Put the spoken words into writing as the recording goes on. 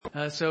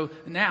So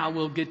now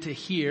we'll get to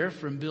hear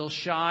from Bill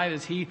Scheid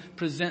as he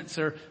presents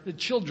the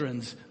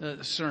children's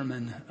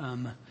sermon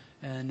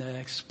and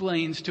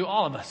explains to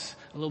all of us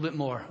a little bit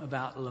more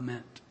about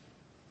lament.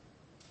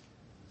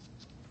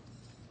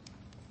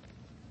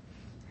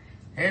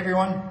 Hey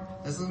everyone,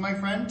 this is my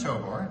friend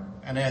Tobor,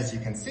 and as you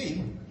can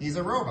see, he's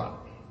a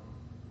robot.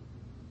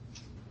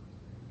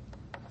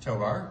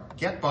 Tobor,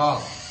 get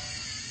Bob.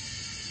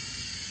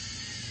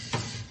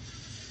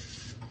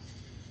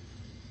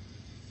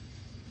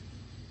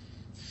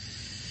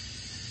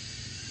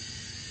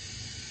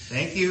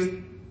 Thank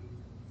you.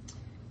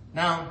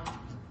 Now,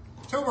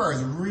 Tobor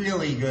is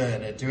really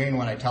good at doing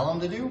what I tell him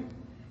to do,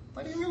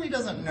 but he really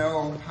doesn't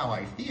know how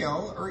I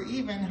feel or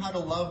even how to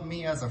love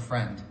me as a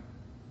friend.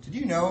 Did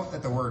you know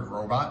that the word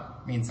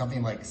robot means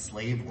something like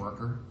slave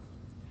worker?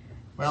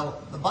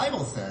 Well, the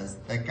Bible says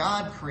that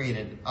God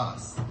created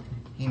us.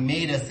 He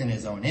made us in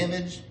his own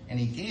image, and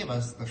he gave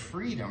us the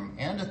freedom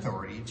and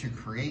authority to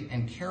create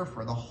and care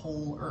for the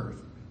whole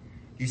earth.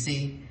 You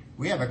see,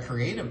 we have a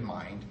creative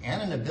mind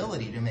and an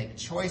ability to make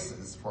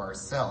choices for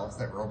ourselves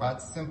that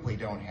robots simply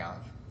don't have.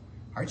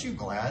 Aren't you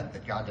glad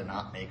that God did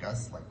not make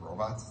us like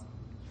robots?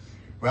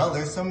 Well,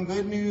 there's some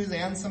good news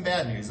and some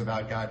bad news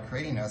about God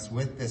creating us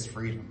with this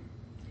freedom.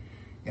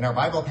 In our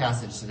Bible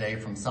passage today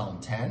from Psalm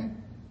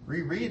 10,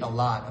 we read a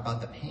lot about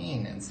the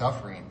pain and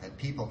suffering that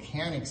people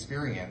can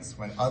experience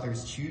when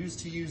others choose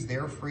to use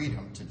their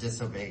freedom to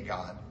disobey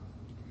God.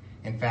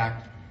 In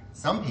fact,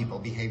 some people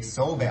behave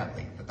so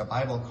badly that the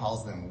Bible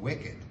calls them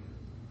wicked.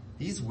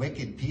 These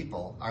wicked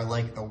people are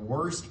like the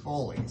worst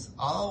bullies,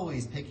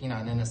 always picking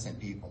on innocent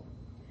people.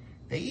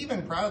 They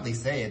even proudly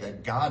say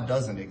that God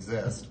doesn't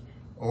exist,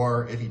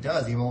 or if he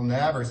does, he will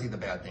never see the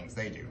bad things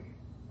they do.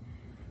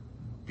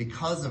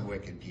 Because of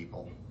wicked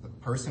people, the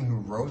person who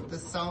wrote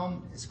this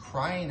psalm is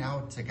crying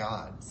out to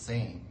God,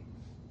 saying,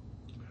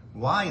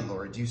 "Why,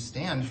 Lord, do you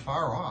stand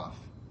far off?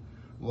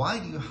 Why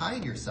do you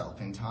hide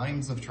yourself in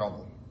times of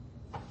trouble?"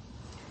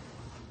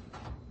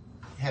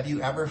 Have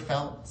you ever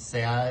felt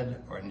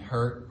sad or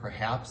hurt,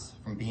 perhaps,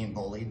 from being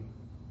bullied?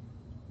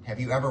 Have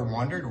you ever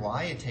wondered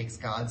why it takes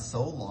God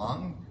so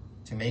long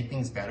to make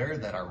things better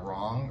that are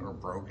wrong or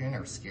broken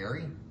or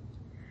scary?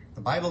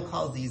 The Bible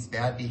calls these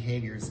bad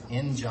behaviors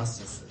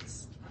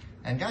injustices,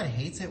 and God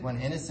hates it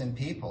when innocent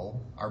people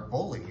are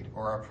bullied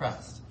or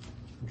oppressed.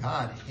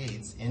 God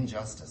hates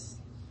injustice.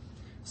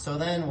 So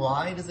then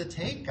why does it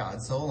take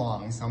God so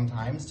long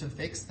sometimes to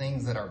fix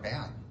things that are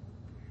bad?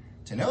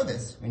 To know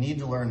this, we need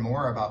to learn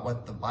more about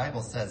what the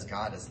Bible says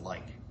God is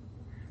like.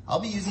 I'll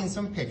be using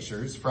some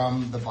pictures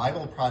from the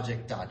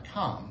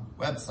BibleProject.com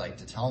website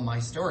to tell my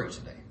story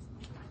today.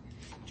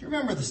 Do you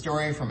remember the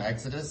story from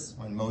Exodus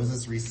when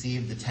Moses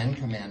received the 10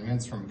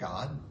 Commandments from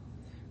God?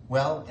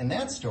 Well, in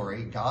that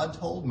story, God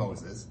told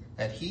Moses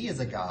that he is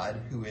a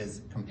God who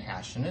is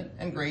compassionate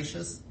and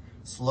gracious,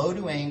 slow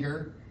to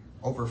anger,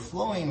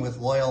 overflowing with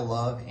loyal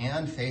love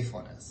and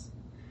faithfulness.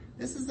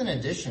 This is in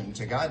addition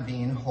to God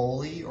being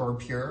holy or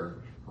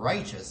pure,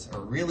 righteous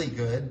or really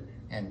good,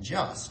 and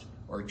just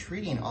or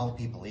treating all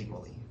people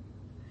equally.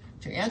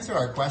 To answer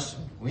our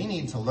question, we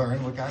need to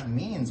learn what God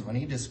means when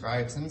he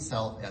describes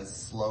himself as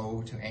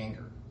slow to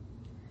anger.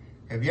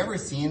 Have you ever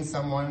seen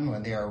someone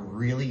when they are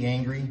really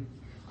angry?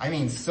 I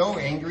mean, so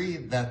angry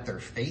that their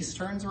face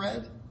turns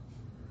red?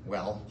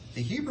 Well,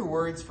 the Hebrew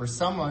words for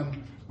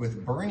someone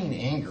with burning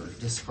anger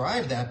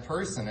describe that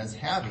person as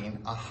having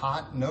a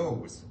hot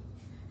nose.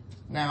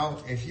 Now,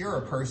 if you're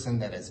a person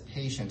that is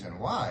patient and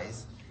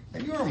wise,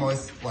 then you are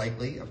most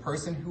likely a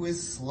person who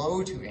is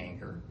slow to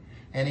anger.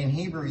 And in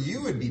Hebrew,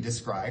 you would be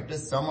described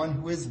as someone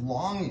who is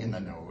long in the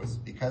nose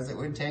because it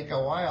would take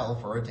a while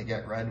for it to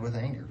get red with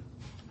anger.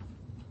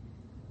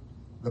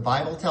 The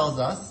Bible tells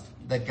us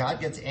that God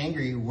gets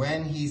angry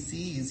when he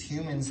sees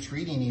humans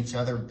treating each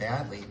other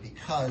badly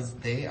because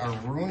they are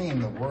ruining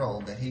the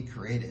world that he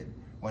created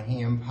when he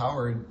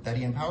empowered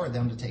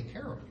them to take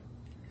care of.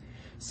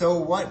 So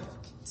what's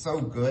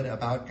so good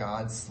about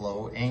God's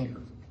slow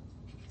anger?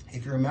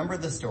 If you remember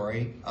the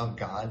story of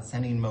God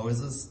sending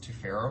Moses to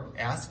Pharaoh,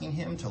 asking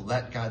him to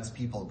let God's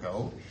people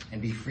go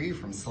and be free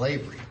from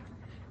slavery,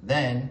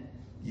 then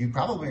you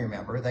probably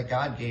remember that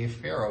God gave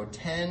Pharaoh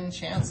 10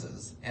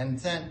 chances and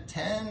sent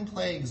 10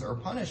 plagues or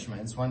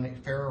punishments when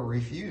Pharaoh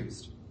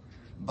refused.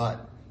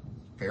 But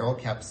Pharaoh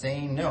kept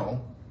saying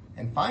no,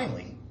 and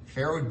finally,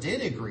 Pharaoh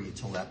did agree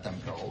to let them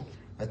go,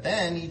 but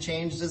then he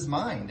changed his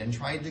mind and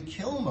tried to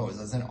kill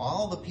Moses and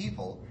all the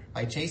people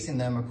by chasing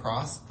them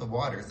across the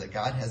waters that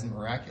God has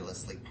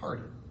miraculously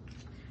parted.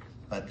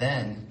 But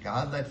then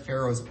God let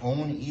Pharaoh's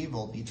own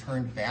evil be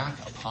turned back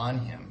upon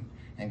him,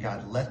 and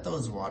God let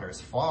those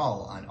waters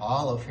fall on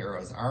all of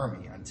Pharaoh's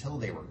army until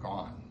they were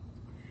gone.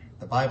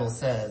 The Bible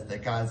says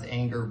that God's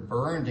anger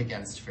burned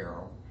against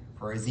Pharaoh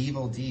for his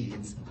evil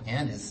deeds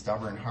and his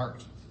stubborn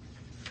heart.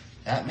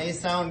 That may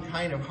sound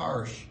kind of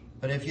harsh,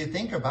 but if you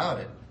think about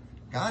it,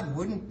 God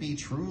wouldn't be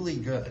truly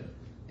good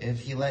if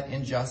he let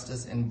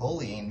injustice and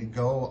bullying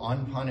go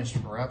unpunished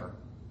forever.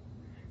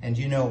 And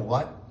you know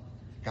what?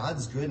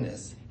 God's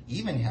goodness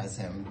even has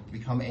him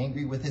become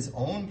angry with his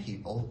own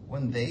people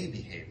when they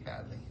behave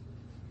badly.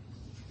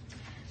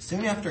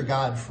 Soon after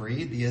God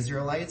freed the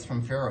Israelites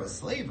from Pharaoh's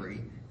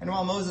slavery, and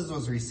while Moses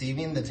was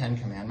receiving the 10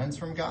 Commandments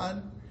from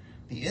God,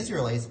 the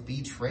Israelites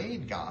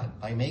betrayed God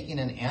by making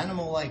an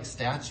animal-like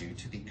statue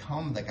to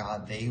become the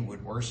God they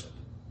would worship.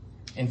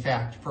 In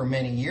fact, for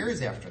many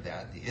years after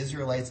that, the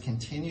Israelites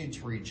continued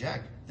to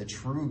reject the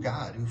true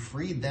God who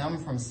freed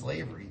them from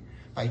slavery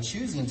by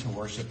choosing to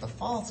worship the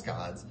false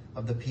gods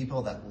of the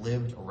people that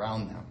lived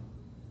around them.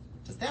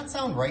 Does that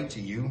sound right to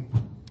you?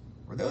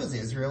 Were those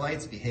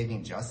Israelites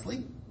behaving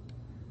justly?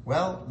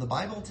 Well, the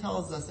Bible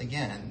tells us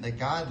again that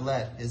God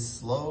let his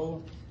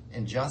slow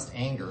and just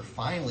anger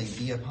finally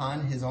be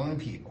upon his own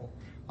people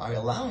by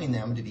allowing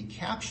them to be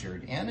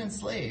captured and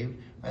enslaved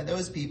by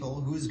those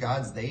people whose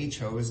gods they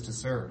chose to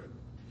serve.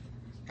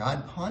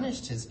 God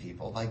punished his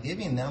people by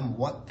giving them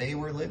what they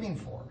were living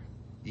for,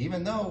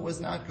 even though it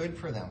was not good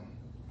for them.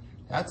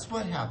 That's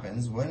what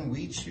happens when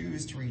we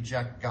choose to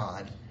reject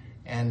God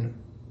and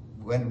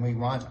when we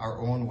want our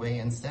own way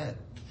instead.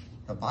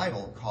 The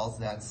Bible calls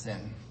that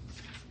sin.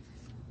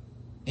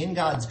 In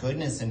God's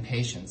goodness and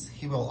patience,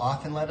 he will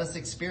often let us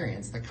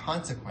experience the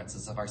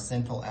consequences of our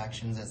sinful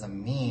actions as a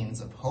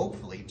means of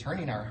hopefully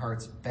turning our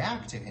hearts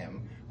back to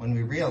him when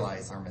we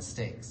realize our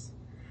mistakes.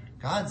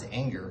 God's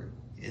anger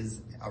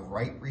is a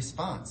right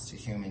response to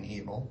human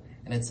evil,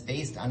 and it's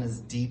based on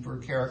his deeper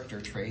character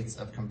traits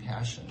of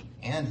compassion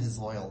and his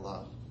loyal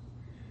love.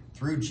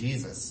 Through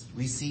Jesus,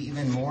 we see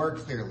even more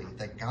clearly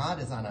that God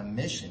is on a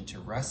mission to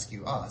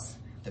rescue us,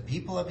 the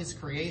people of his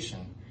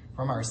creation,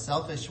 from our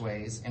selfish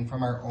ways and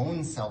from our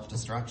own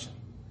self-destruction.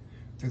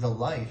 Through the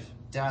life,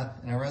 death,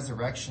 and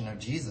resurrection of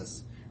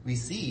Jesus, we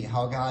see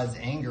how God's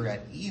anger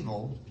at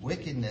evil,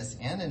 wickedness,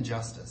 and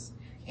injustice,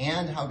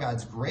 and how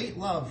God's great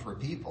love for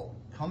people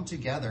come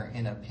together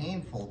in a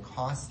painful,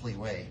 costly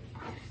way.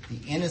 The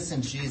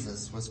innocent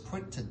Jesus was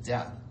put to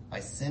death by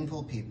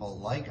sinful people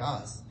like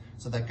us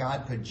so that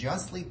God could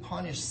justly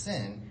punish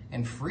sin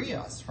and free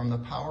us from the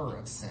power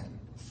of sin.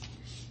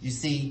 You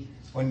see,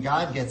 when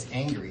God gets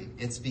angry,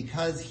 it's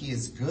because he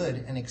is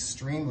good and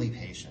extremely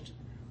patient,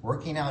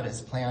 working out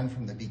his plan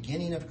from the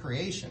beginning of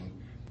creation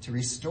to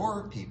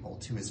restore people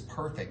to his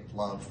perfect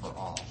love for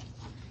all.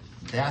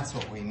 That's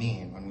what we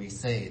mean when we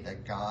say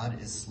that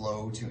God is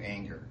slow to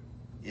anger.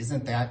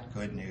 Isn't that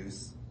good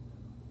news?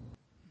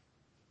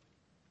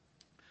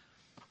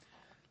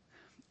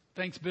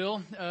 Thanks,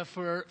 Bill,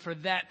 for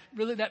that,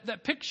 really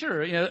that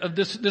picture, of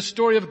this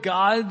story of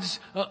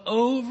God's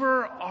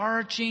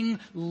overarching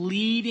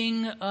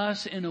leading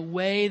us in a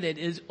way that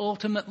is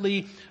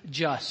ultimately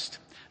just.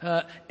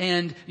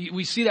 And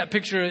we see that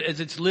picture as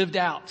it's lived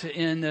out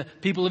in the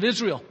people of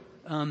Israel.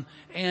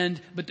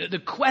 But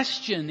the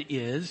question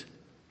is,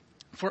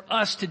 for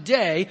us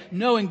today,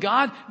 knowing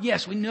God,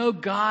 yes, we know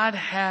God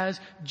has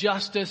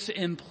justice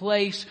in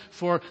place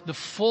for the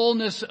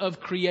fullness of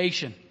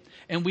creation.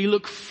 And we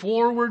look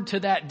forward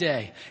to that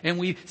day. And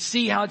we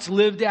see how it's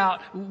lived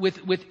out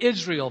with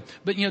Israel.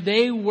 But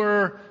they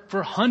were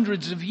for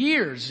hundreds of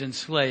years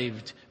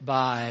enslaved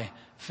by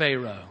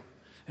Pharaoh.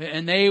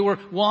 And they were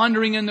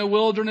wandering in the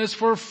wilderness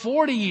for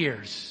 40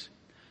 years.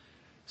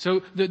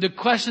 So the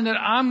question that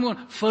I'm going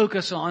to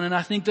focus on, and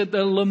I think that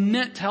the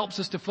lament helps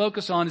us to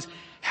focus on, is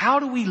how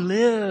do we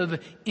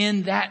live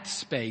in that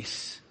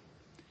space?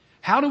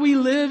 How do we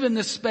live in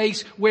the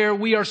space where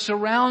we are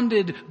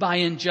surrounded by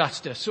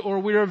injustice or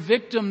we are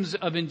victims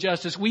of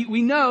injustice?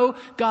 We know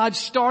God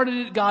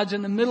started it, God's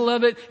in the middle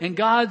of it, and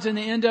God's in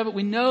the end of it.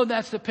 We know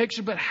that's the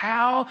picture, but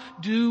how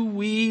do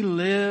we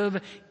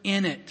live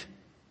in it?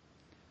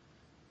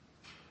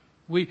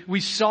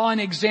 We saw an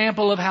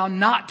example of how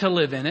not to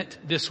live in it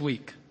this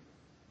week.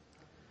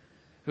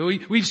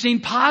 We've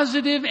seen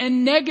positive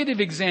and negative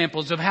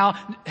examples of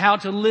how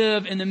to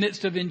live in the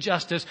midst of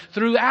injustice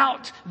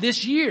throughout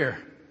this year.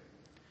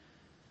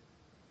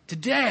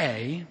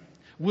 Today,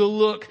 we'll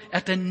look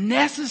at the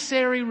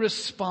necessary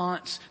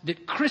response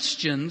that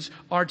Christians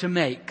are to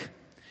make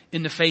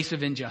in the face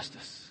of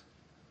injustice.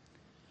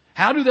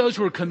 How do those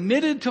who are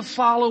committed to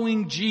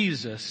following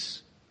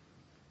Jesus,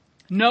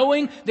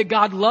 knowing that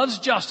God loves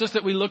justice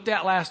that we looked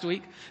at last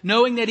week,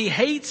 knowing that he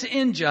hates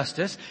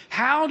injustice,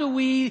 how do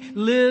we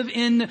live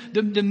in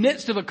the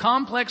midst of a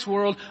complex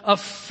world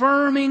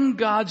affirming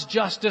God's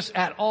justice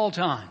at all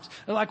times?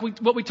 Like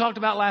what we talked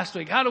about last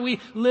week. How do we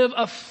live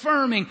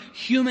affirming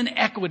human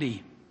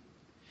equity,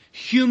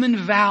 human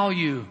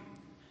value,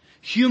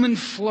 human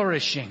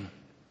flourishing?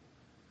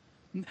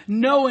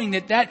 Knowing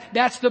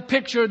that's the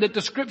picture that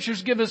the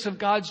scriptures give us of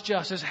God's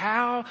justice.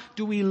 How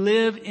do we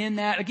live in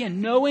that?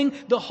 Again, knowing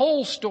the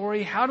whole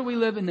story, how do we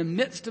live in the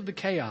midst of the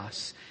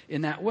chaos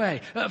in that way?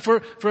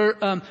 For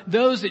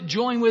those that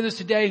join with us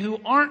today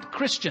who aren't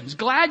Christians,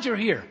 glad you're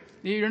here.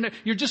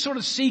 You're just sort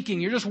of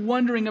seeking. You're just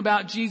wondering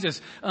about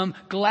Jesus.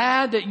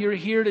 Glad that you're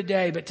here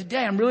today. But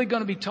today I'm really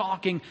going to be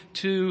talking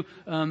to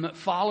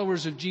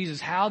followers of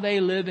Jesus, how they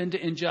live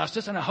into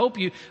injustice. And I hope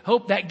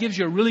that gives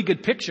you a really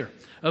good picture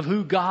of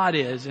who God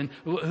is and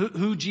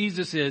who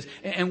Jesus is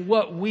and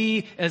what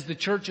we as the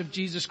Church of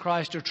Jesus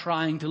Christ are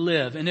trying to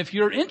live. And if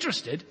you're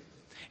interested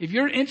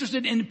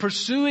in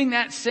pursuing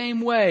that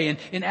same way and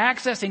in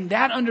accessing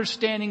that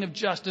understanding of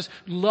justice,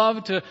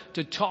 love to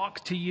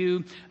talk to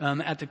you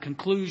at the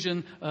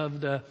conclusion of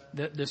the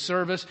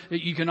service.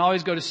 You can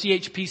always go to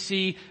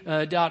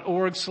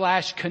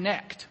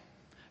chpc.org/connect.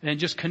 And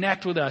just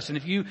connect with us. And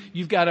if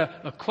you've got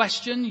a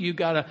question, you've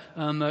got a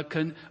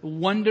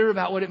wonder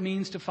about what it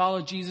means to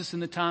follow Jesus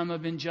in the time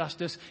of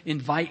injustice,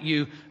 invite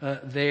you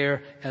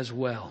there as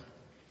well.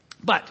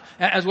 But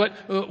as what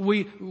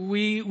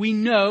we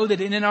know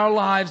that in our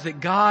lives that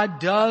God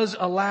does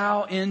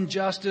allow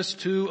injustice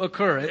to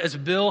occur. As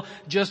Bill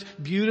just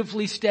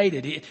beautifully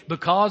stated,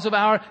 because of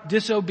our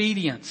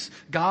disobedience,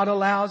 God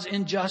allows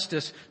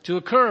injustice to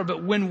occur.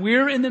 But when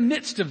we're in the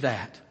midst of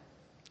that,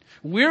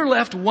 we're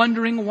left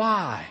wondering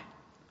why.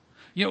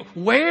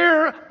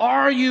 Where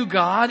are you,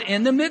 God,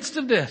 in the midst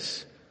of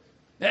this?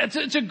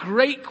 It's a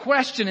great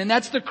question, and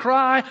that's the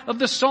cry of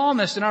the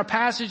psalmist in our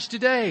passage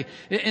today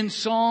in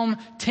Psalm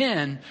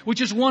 10,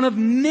 which is one of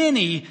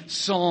many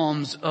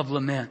psalms of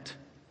lament.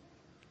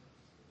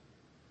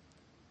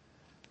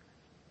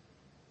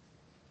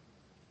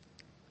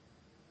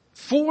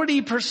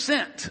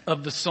 %40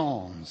 of the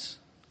psalms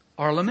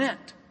are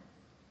lament.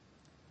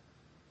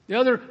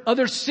 The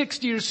other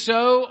 60 or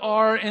so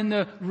are in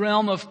the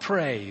realm of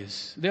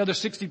praise. The other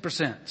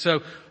 60%.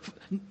 So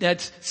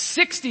that's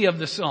 60 of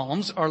the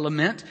Psalms are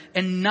lament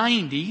and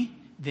 90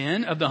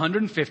 then of the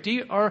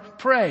 150 are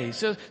praise.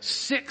 So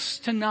 6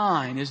 to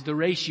 9 is the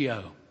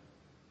ratio.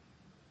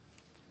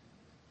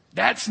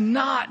 That's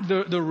not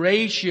the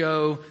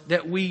ratio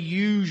that we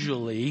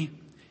usually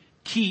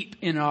keep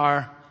in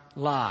our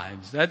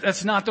lives.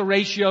 That's not the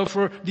ratio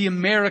for the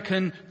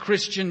American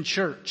Christian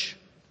church.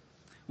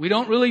 We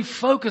don't really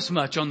focus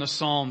much on the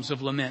Psalms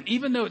of Lament,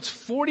 even though it's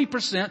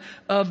 40%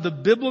 of the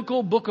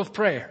biblical book of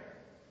prayer.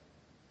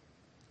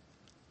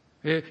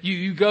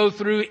 You go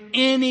through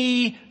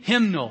any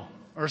hymnal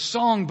or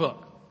songbook.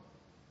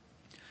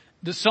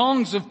 The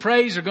songs of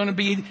praise are going to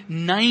be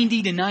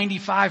 90 to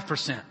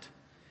 95%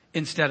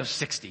 instead of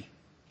 60.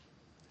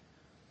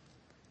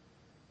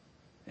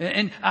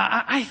 And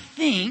I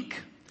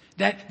think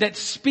that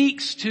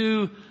speaks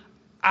to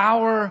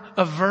our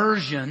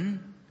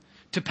aversion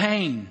to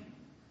pain.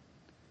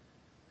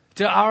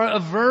 To our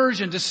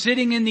aversion to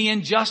sitting in the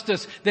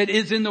injustice that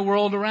is in the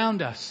world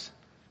around us.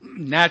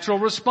 Natural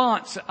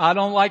response. I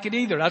don't like it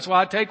either. That's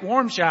why I take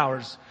warm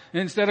showers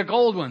instead of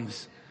cold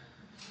ones.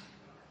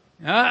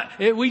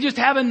 We just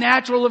have a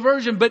natural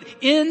aversion, but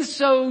in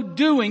so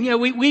doing,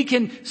 we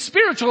can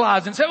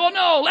spiritualize and say, well,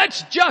 no,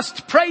 let's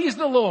just praise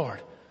the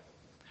Lord.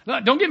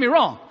 Don't get me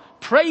wrong.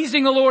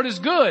 Praising the Lord is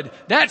good.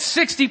 That's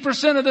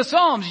 60% of the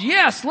Psalms.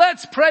 Yes,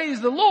 let's praise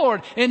the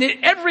Lord. And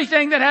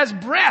everything that has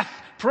breath,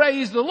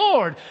 praise the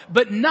Lord,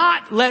 but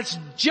not let's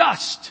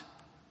just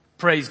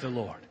praise the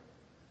Lord.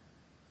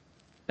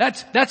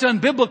 That's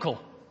unbiblical.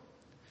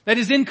 That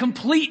is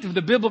incomplete of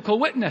the biblical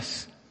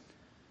witness.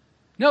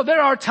 No,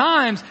 there are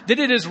times that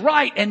it is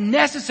right and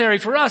necessary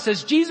for us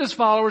as Jesus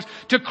followers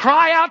to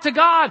cry out to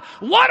God,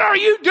 what are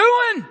you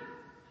doing?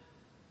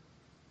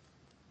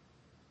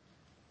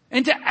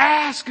 And to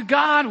ask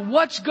God,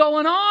 what's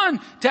going on?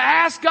 To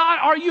ask God,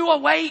 are you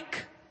awake?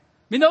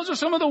 I mean, those are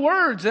some of the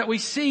words that we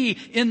see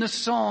in the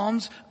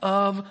Psalms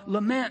of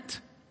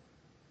lament.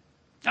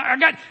 I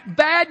got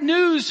bad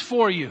news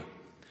for you.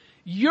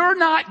 You're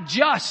not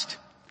just.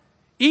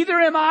 Either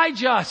am I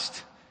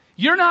just.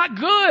 You're not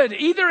good.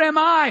 Either am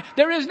I.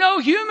 There is no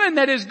human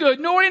that is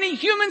good, nor any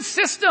human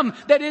system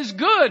that is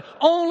good.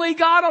 Only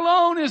God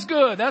alone is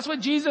good. That's what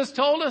Jesus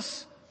told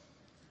us.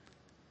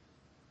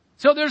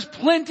 So there's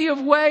plenty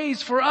of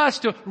ways for us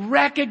to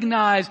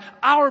recognize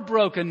our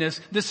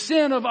brokenness, the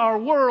sin of our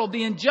world,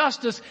 the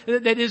injustice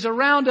that is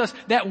around us,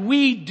 that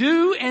we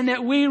do and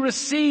that we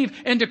receive,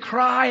 and to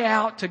cry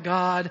out to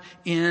God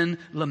in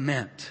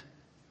lament.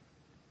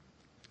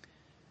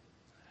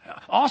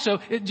 Also,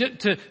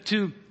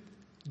 to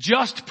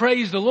just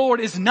praise the Lord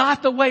is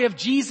not the way of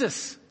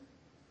Jesus.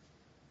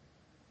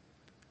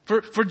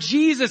 For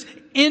Jesus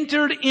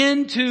entered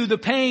into the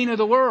pain of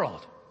the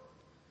world.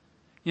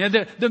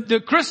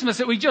 The Christmas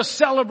that we just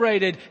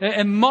celebrated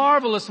and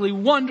marvelously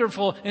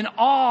wonderful in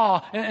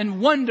awe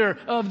and wonder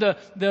of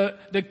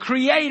the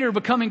Creator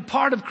becoming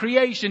part of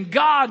creation,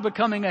 God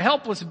becoming a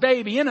helpless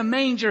baby in a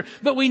manger.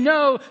 But we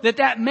know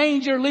that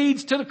manger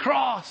leads to the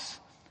cross.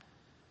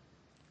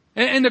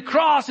 And the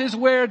cross is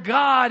where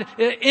God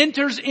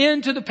enters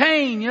into the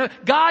pain.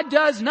 God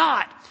does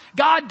not.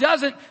 God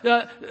doesn't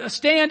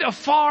stand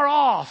afar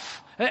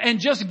off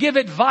and just give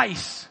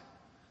advice.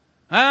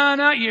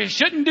 No, you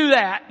shouldn't do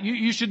that.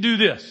 You should do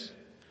this.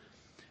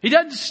 He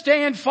doesn't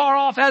stand far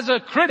off as a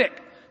critic.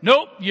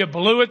 Nope, you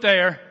blew it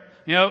there.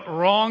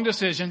 Wrong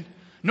decision.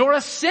 Nor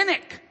a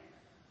cynic.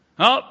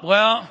 Oh,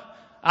 well,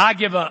 I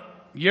give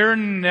up. You're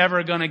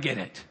never going to get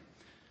it.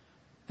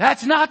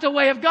 That's not the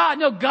way of God.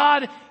 No,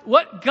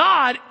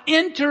 God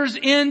enters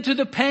into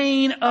the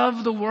pain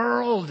of the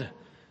world.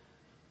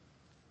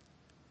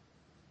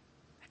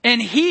 And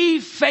He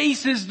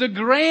faces the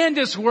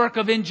grandest work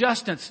of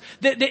injustice.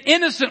 The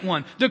innocent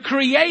one, the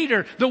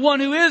Creator, the one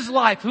who is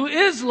life, who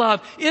is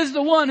love, is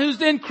the one who's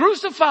then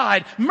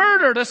crucified,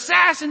 murdered,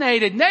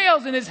 assassinated,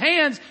 nails in His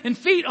hands and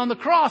feet on the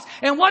cross.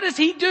 And what does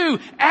He do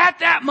at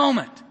that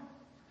moment?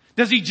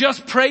 Does He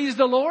just praise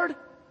the Lord?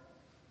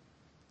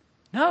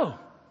 No.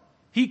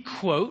 He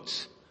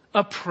quotes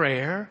a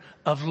prayer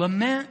of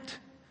lament.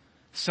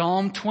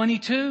 Psalm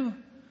 22.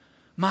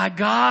 My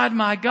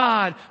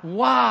God,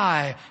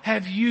 why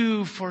have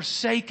you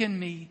forsaken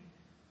me?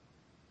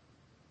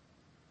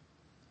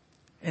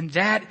 And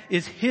that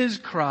is His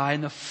cry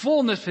in the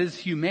fullness of His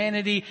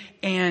humanity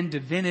and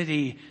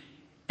divinity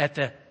at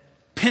the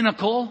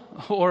pinnacle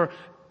or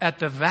at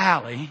the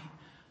valley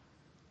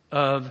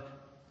of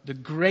the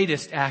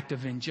greatest act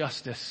of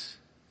injustice,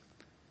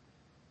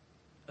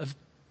 of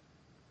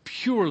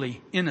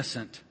purely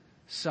innocent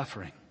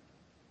suffering.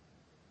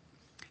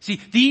 See,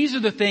 these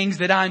are the things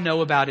that I know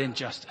about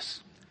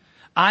injustice.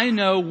 I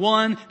know,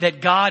 one,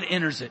 that God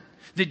enters it,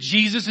 that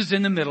Jesus is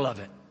in the middle of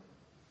it,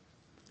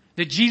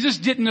 that Jesus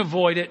didn't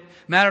avoid it.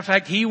 Matter of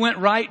fact, He went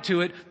right to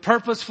it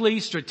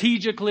purposefully,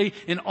 strategically,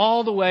 in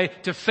all the way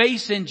to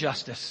face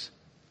injustice.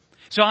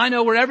 So I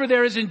know wherever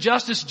there is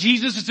injustice,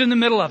 Jesus is in the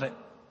middle of it.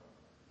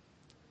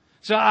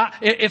 So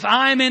if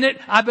I'm in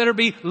it, I better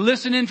be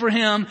listening for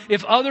Him.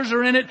 If others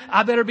are in it,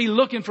 I better be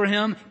looking for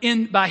Him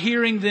by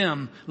hearing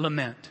them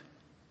lament.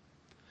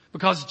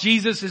 Because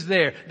Jesus is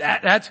there.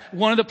 That's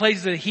one of the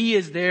places that He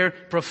is there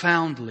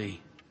profoundly.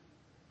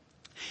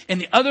 And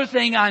the other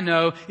thing I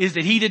know is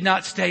that He did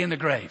not stay in the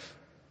grave.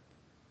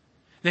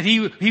 That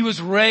He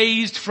was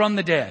raised from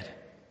the dead.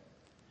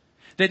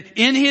 That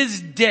in His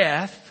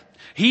death,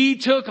 He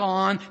took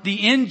on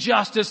the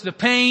injustice, the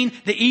pain,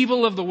 the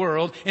evil of the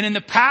world. And in the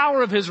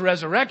power of His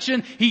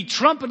resurrection, He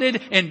trumpeted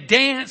and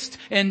danced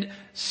and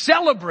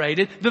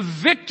celebrated the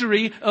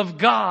victory of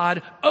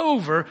God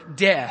over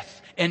death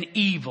and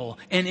evil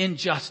and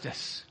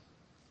injustice.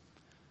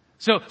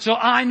 So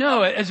I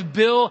know, as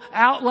Bill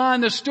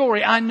outlined the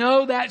story, I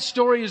know that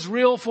story is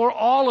real for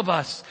all of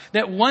us.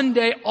 That one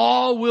day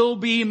all will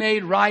be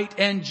made right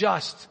and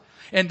just.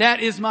 And that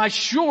is my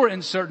sure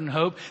and certain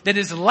hope that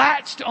is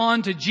latched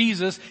on to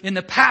Jesus in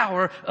the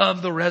power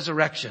of the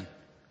resurrection.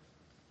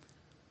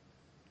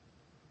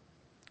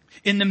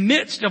 In the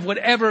midst of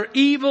whatever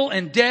evil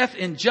and death,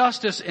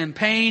 injustice and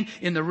pain,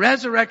 in the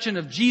resurrection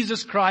of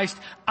Jesus Christ,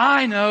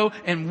 I know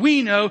and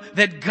we know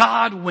that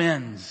God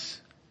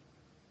wins.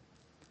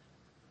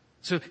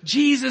 So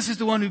Jesus is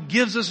the one who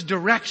gives us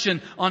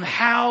direction on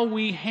how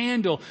we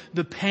handle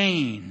the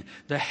pain,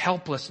 the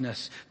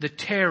helplessness, the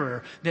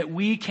terror that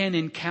we can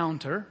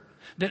encounter,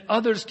 that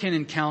others can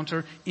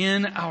encounter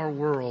in our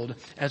world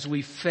as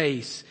we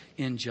face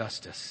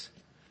injustice.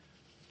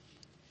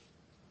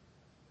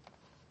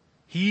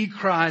 He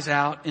cries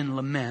out in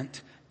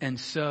lament, and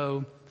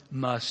so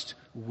must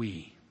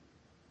we.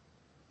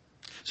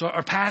 So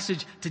our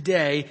passage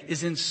today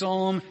is in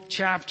Psalm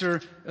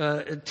chapter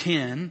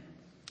 10.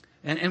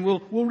 And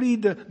we'll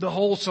read the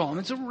whole psalm.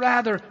 It's a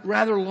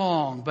rather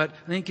long, but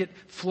I think it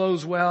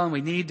flows well, and we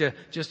need to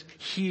just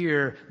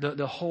hear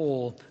the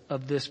whole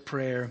of this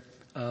prayer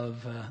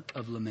of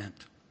lament.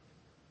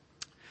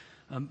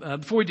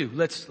 Before we do,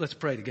 let's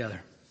pray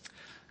together.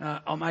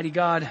 Almighty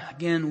God,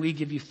 again, we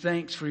give you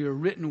thanks for your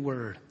written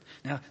word.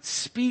 Now,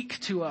 speak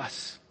to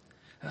us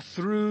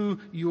through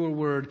your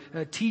word.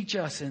 Teach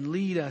us and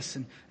lead us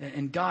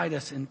and guide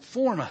us and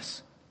form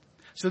us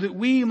so that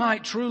we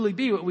might truly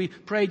be what we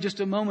prayed just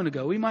a moment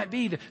ago. We might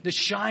be the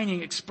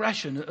shining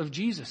expression of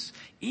Jesus,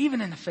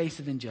 even in the face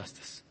of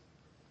injustice.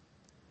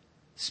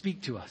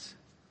 Speak to us.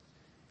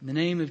 In the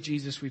name of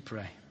Jesus we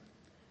pray.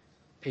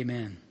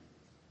 Amen.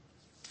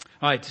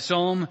 All right,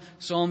 Psalm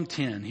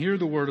 10. Hear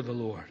the word of the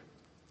Lord.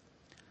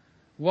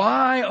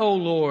 Why, O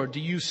Lord, do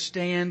you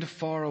stand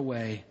far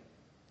away?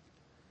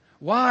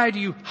 Why do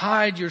you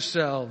hide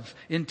yourself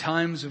in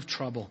times of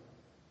trouble?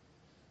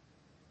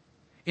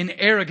 In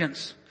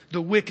arrogance,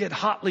 the wicked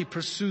hotly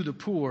pursue the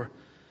poor.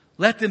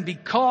 Let them be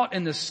caught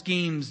in the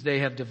schemes they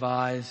have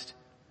devised.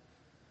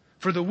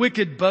 For the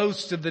wicked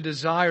boasts of the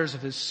desires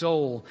of his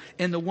soul,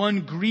 and the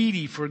one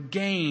greedy for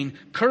gain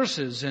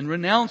curses and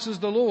renounces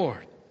the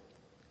Lord.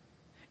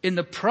 In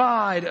the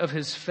pride of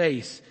his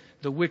face,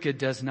 the wicked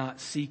does not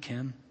seek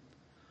him.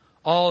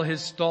 All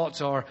his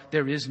thoughts are,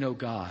 there is no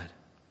God.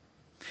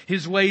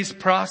 His ways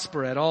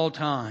prosper at all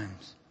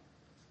times.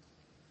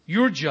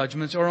 Your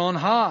judgments are on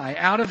high,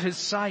 out of his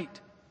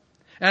sight.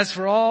 As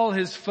for all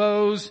his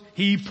foes,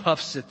 he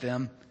puffs at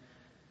them.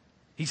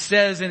 He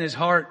says in his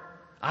heart,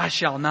 I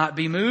shall not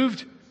be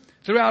moved.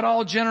 Throughout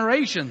all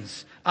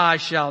generations, I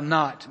shall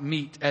not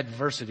meet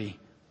adversity.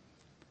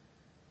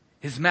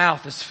 His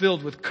mouth is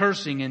filled with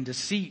cursing and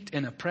deceit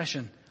and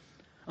oppression.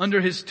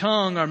 Under his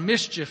tongue are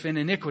mischief and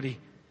iniquity.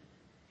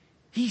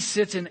 He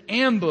sits in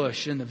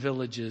ambush in the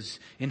villages.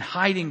 In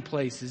hiding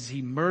places,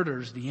 he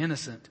murders the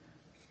innocent.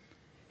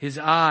 His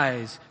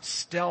eyes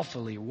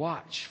stealthily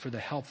watch for the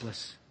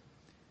helpless.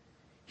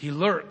 He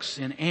lurks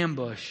in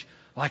ambush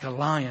like a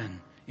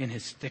lion in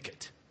his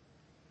thicket.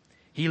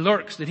 He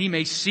lurks that he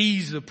may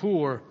seize the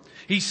poor.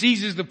 He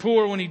seizes the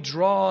poor when he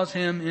draws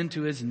him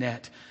into his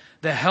net.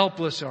 The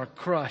helpless are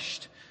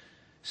crushed,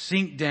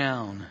 sink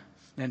down,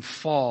 and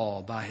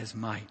fall by his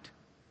might.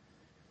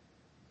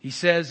 He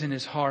says in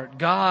his heart,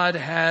 God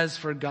has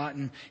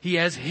forgotten. He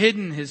has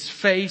hidden his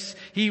face.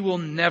 He will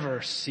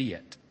never see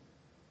it.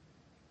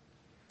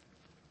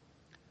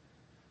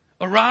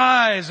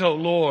 Arise, O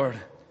Lord.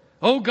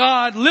 O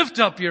God, lift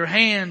up your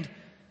hand.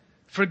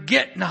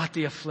 Forget not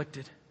the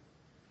afflicted.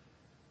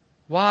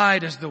 Why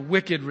does the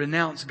wicked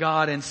renounce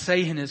God and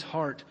say in his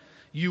heart,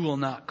 you will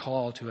not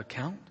call to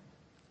account?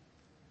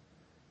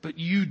 But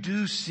you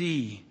do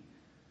see,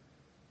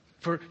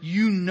 for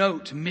you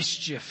note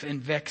mischief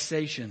and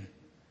vexation,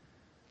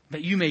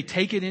 that you may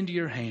take it into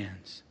your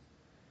hands.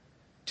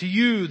 To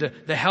you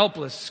the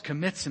helpless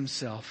commits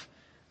himself.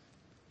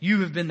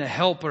 You have been the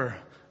helper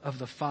of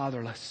the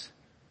fatherless.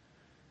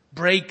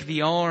 Break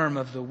the arm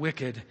of the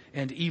wicked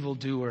and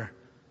evildoer.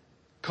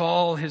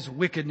 Call his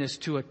wickedness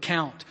to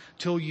account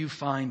till you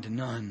find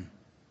none.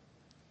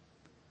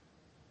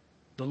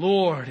 The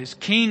Lord is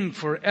king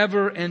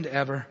forever and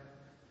ever.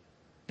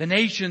 The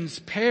nations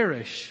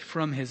perish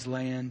from his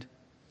land.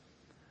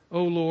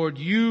 O Lord,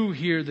 you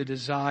hear the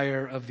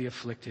desire of the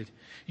afflicted.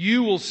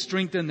 You will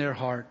strengthen their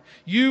heart.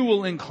 You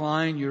will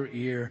incline your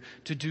ear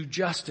to do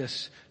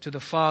justice to the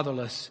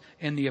fatherless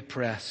and the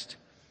oppressed,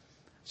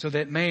 so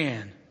that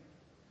man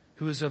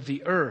who is of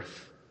the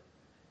earth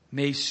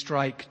may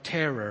strike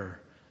terror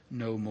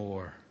no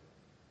more.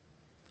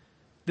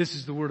 This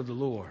is the word of the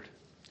Lord.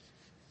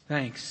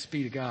 Thanks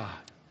be to God.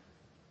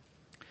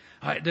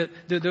 All right,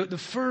 the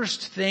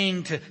first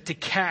thing to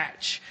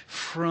catch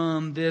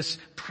from this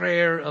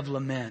prayer of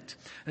lament,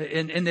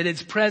 and that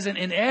it's present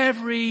in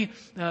every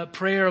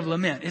prayer of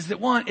lament, is that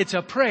one, it's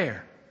a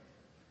prayer.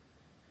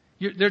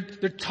 They're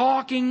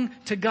talking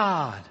to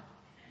God.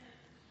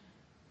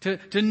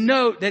 To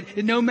note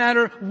that no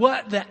matter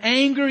what the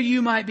anger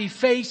you might be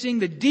facing,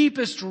 the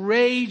deepest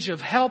rage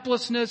of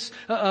helplessness,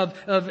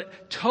 of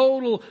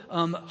total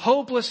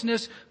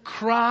hopelessness,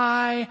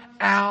 cry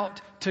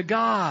out to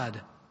God.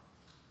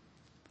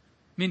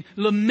 I mean,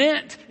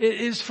 lament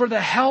is for the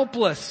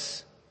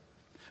helpless.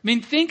 I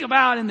mean, think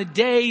about in the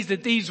days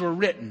that these were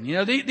written. You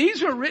know,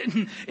 these were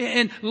written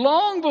in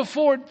long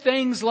before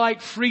things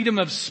like freedom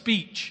of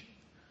speech.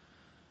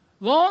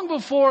 Long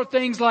before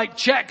things like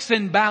checks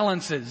and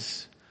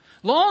balances.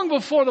 Long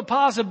before the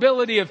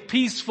possibility of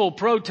peaceful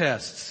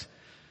protests.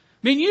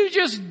 I mean, you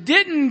just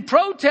didn't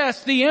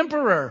protest the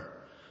emperor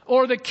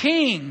or the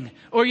king,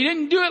 or you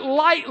didn't do it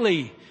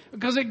lightly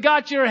because it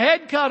got your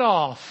head cut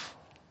off.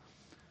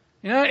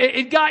 You know,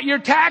 it got your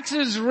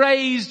taxes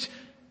raised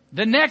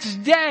the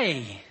next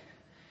day.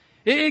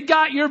 It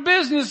got your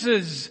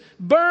businesses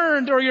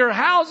burned, or your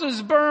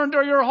houses burned,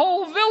 or your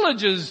whole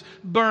villages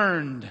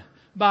burned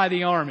by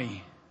the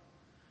army.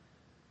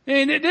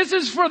 And this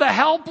is for the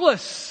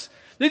helpless.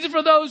 This is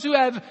for those who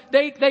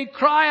they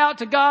cry out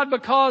to God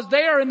because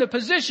they are in the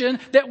position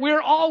that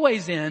we're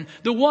always in.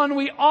 The one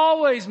we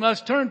always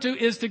must turn to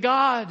is to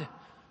God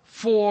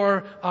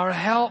for our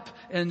help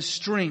and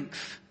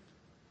strength.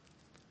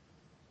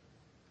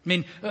 I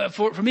mean,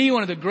 for me,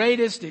 one of the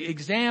greatest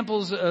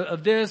examples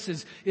of this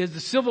is the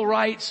civil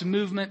rights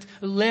movement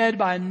led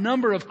by a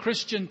number of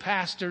Christian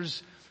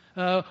pastors.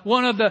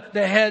 One of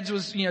the heads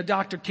was,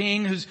 Dr.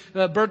 King, whose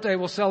birthday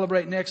we'll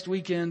celebrate next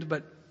weekend,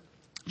 but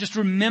just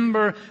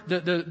remember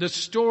the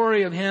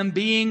story of him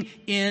being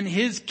in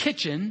his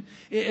kitchen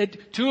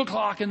at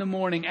 2:00 in the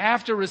morning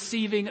after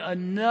receiving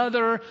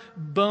another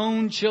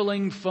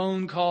bone-chilling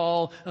phone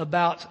call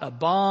about a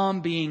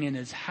bomb being in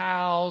his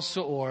house,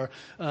 or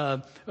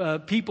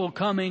people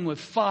coming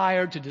with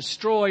fire to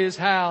destroy his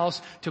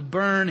house, to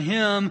burn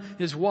him,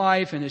 his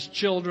wife, and his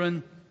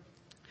children.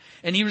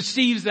 And he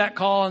receives that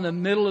call in the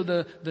middle of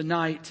the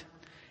night,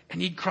 and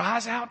he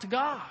cries out to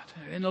God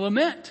in a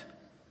lament.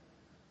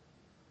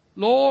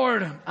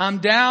 Lord, I'm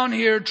down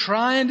here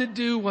trying to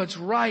do what's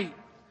right.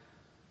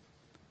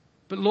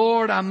 But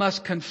Lord, I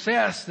must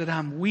confess that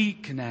I'm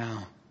weak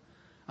now.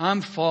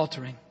 I'm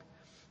faltering.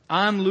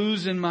 I'm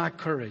losing my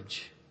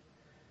courage.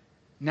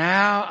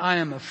 Now I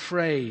am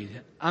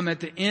afraid. I'm at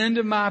the end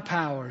of my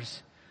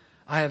powers.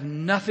 I have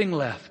nothing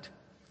left.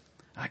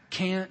 I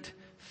can't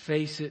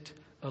face it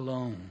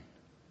alone.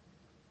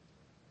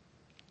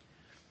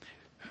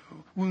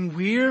 When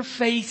we're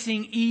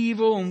facing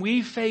evil, when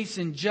we face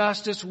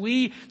injustice,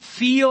 we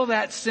feel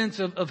that sense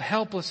of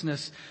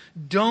helplessness.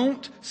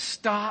 Don't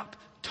stop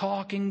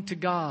talking to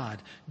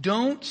God.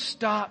 Don't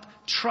stop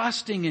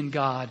trusting in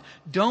God.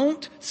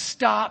 Don't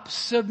stop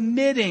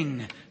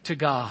submitting to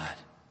God.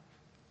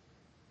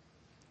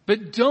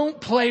 But don't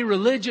play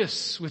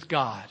religious with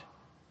God.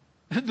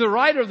 The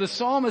writer of the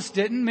psalmist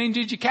didn't. I mean,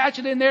 did you catch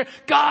it in there?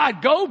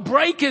 God, go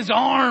break his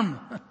arm.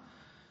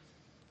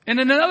 And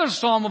in another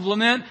psalm of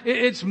lament,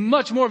 it's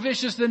much more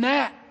vicious than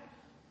that.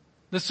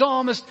 The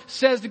psalmist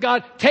says to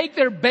God, take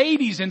their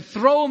babies and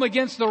throw them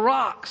against the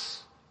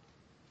rocks.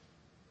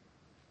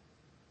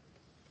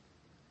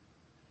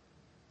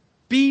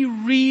 Be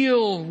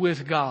real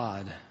with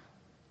God. I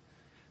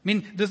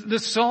mean, the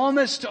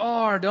psalmists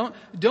are,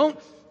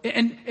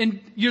 and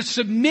you're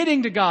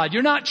submitting to God.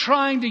 You're not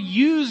trying to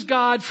use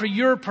God for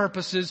your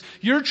purposes.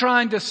 You're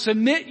trying to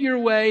submit your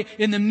way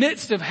in the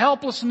midst of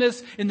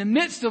helplessness, in the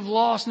midst of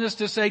lostness,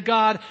 to say,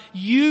 God,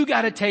 you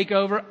got to take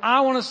over.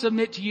 I want to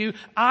submit to you.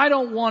 I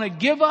don't want to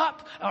give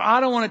up, or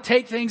I don't want to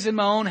take things in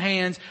my own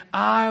hands.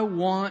 I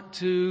want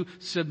to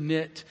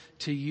submit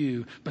to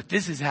you. But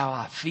this is how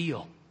I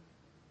feel.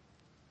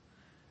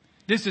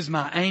 This is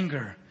my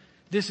anger.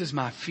 This is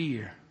my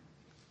fear.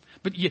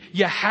 But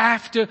you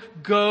have to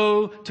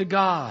go to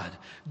God.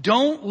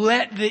 Don't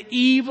let the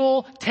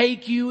evil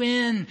take you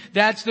in.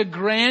 That's the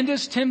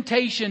grandest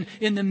temptation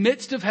in the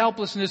midst of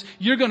helplessness.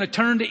 You're going to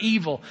turn to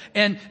evil.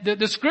 And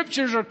the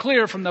scriptures are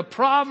clear, from the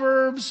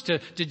Proverbs to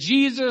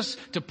Jesus,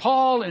 to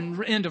Paul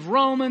and end of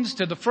Romans,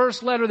 to the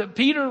first letter that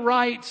Peter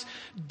writes.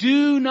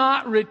 Do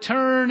not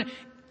return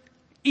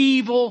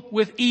evil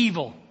with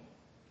evil.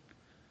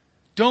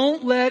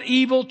 Don't let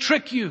evil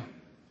trick you.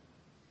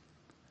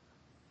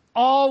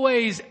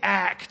 Always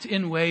act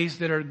in ways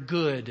that are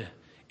good,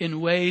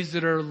 in ways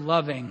that are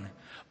loving.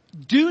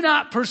 Do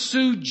not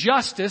pursue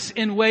justice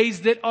in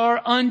ways that are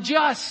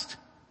unjust.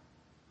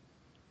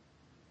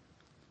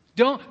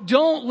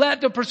 Don't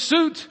let the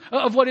pursuit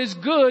of what is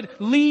good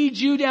lead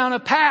you down a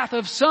path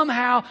of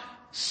somehow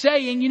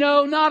saying,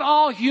 not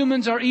all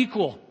humans are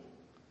equal.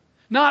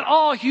 Not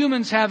all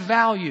humans have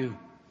value.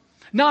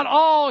 Not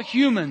all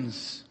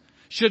humans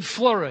should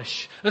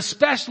flourish,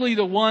 especially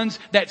the ones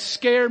that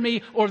scare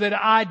me or that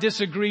I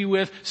disagree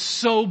with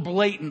so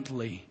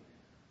blatantly.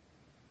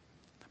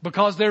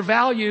 Because their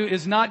value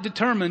is not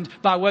determined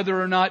by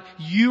whether or not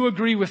you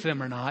agree with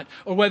them or not,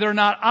 or whether or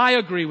not I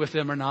agree with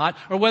them or not,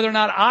 or whether or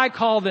not I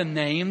call them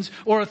names,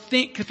 or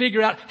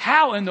figure out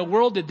how in the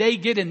world did they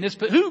get in this,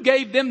 but who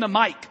gave them the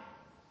mic?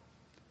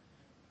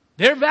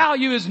 Their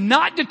value is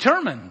not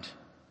determined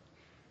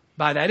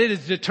by that. It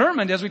is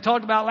determined, as we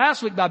talked about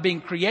last week, by being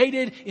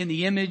created in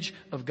the image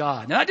of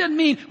God. Now that doesn't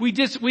mean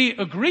we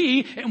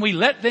agree and we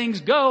let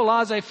things go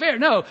laissez-faire.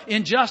 No,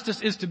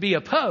 injustice is to be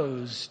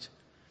opposed.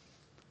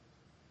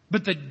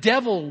 But the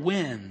devil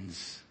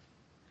wins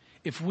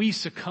if we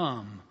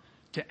succumb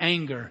to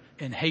anger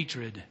and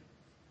hatred.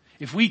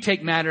 If we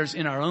take matters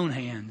in our own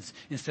hands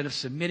instead of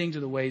submitting to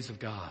the ways of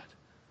God.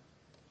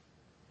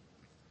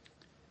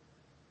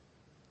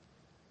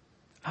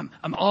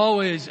 I'm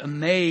always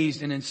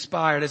amazed and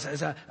inspired,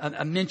 as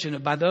I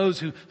mentioned, by those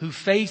who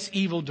face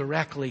evil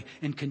directly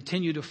and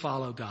continue to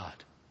follow God.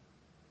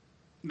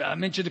 I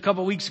mentioned a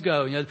couple of weeks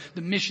ago,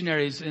 the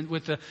missionaries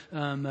with the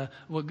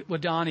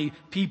Wadani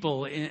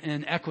people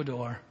in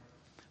Ecuador,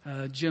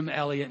 Jim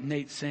Elliott,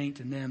 Nate Saint,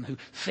 and them, who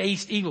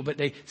faced evil, but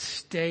they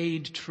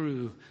stayed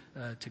true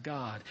to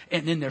God,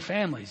 and then their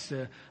families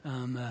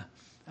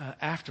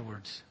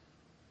afterwards.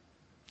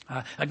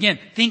 Again,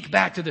 think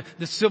back to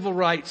the civil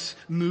rights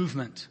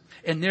movement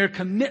and their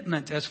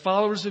commitment as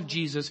followers of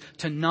Jesus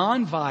to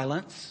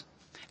nonviolence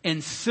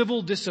and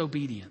civil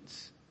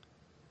disobedience.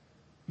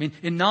 I mean,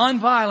 in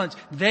nonviolence,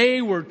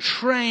 they were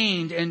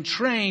trained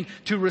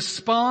to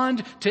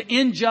respond to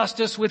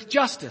injustice with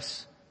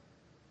justice.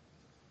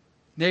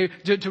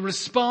 To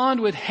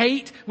respond with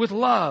hate with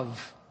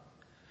love.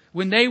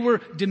 When they were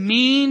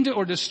demeaned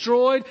or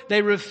destroyed,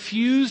 they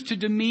refused to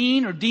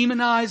demean or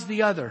demonize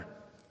the other.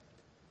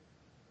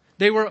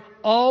 They were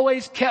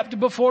always kept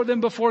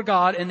before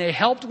God, and they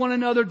helped one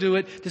another do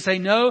it, to say,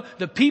 no,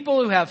 the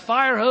people who have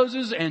fire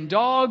hoses and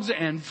dogs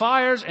and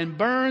fires and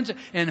burns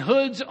and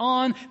hoods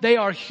on, they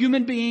are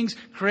human beings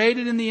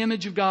created in the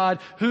image of God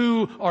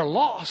who are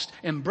lost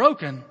and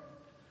broken,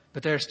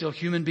 but they're still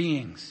human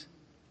beings.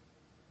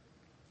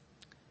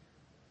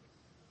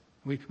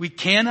 We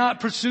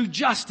cannot pursue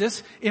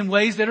justice in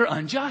ways that are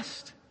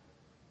unjust.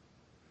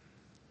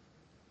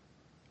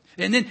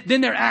 And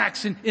then their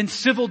acts in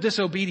civil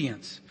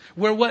disobedience,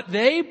 where what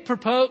they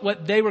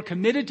were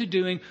committed to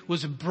doing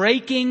was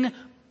breaking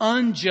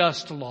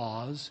unjust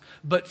laws,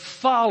 but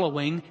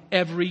following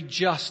every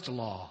just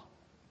law.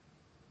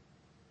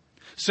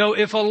 So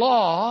if a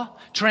law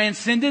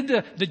transcended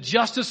the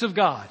justice of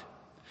God,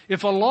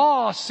 if a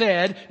law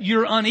said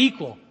you're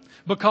unequal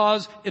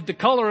because if the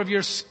color of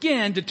your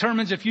skin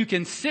determines if you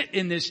can sit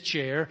in this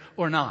chair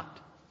or not,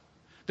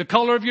 the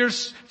color of your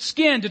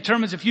skin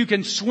determines if you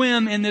can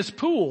swim in this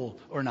pool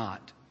or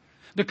not.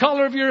 The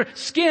color of your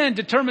skin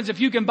determines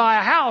if you can buy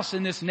a house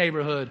in this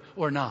neighborhood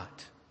or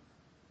not.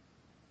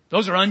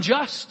 Those are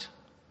unjust.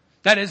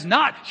 That is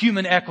not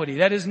human equity.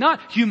 That is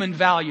not human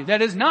value.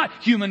 That is not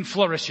human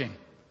flourishing.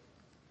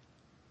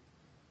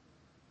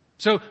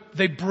 So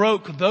they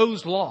broke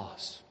those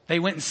laws. They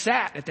went and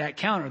sat at that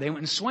counter. They went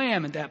and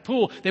swam at that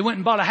pool. They went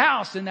and bought a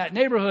house in that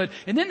neighborhood.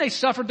 And then they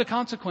suffered the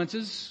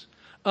consequences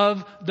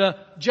of the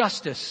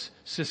justice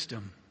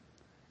system.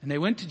 And they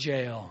went to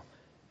jail.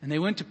 And they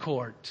went to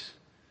court.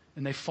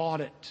 And they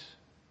fought it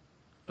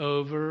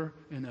over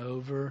and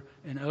over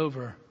and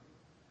over.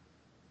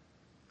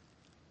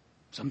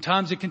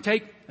 Sometimes it can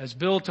take, as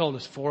Bill told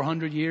us,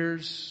 400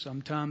 years,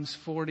 sometimes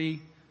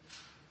 40.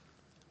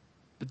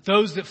 But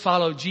those that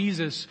follow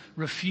Jesus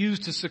refuse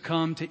to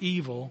succumb to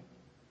evil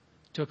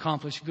to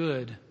accomplish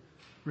good.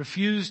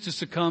 Refuse to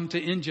succumb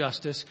to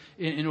injustice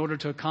in order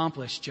to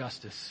accomplish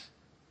justice.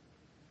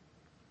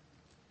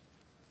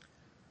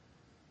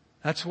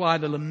 That's why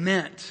the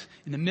lament,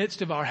 in the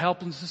midst of our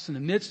helplessness, in the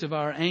midst of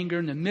our anger,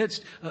 in the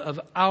midst of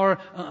our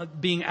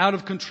being out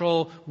of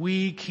control,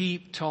 we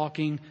keep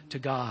talking to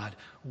God.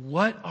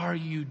 What are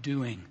you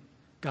doing,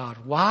 God?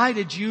 Why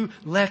did you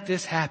let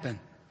this happen?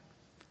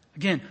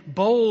 Again,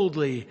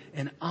 boldly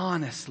and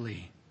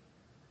honestly,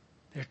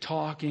 they're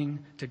talking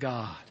to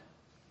God.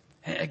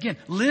 And again,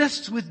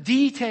 lists with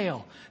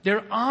detail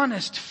their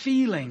honest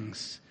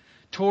feelings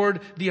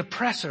toward the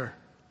oppressor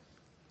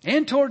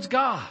and towards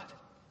God,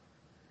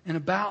 and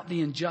about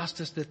the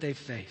injustice that they've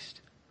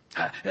faced.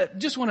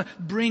 Just want to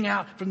bring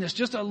out from this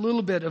just a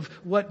little bit of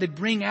what they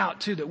bring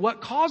out too, that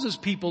what causes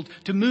people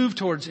to move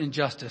towards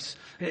injustice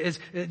is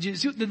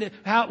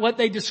what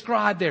they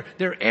describe there.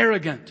 They're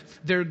arrogant.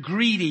 They're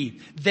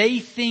greedy. They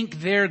think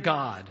they're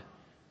God.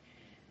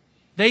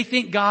 They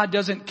think God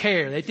doesn't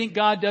care. They think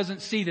God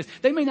doesn't see this.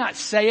 They may not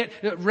say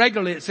it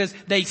regularly. It says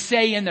they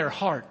say in their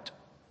heart.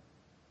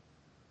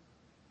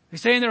 They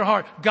say in their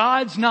heart,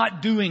 God's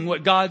not doing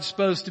what God's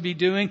supposed to be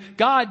doing.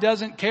 God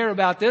doesn't care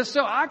about this,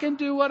 so I can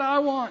do what I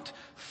want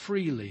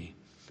freely.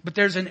 But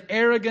there's an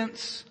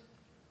arrogance.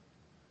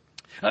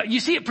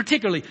 You see it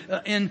particularly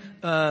in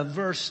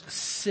verse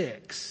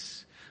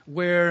 6,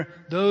 where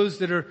those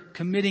that are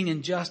committing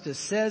injustice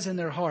says in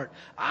their heart,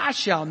 I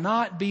shall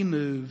not be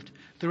moved.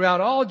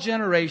 Throughout all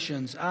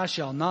generations, I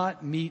shall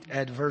not meet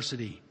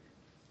adversity.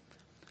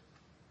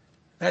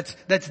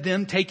 That's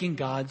them taking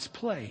God's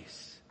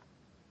place.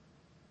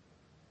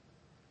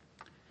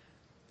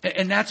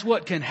 And that's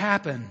what can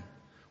happen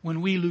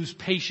when we lose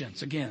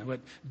patience. Again, what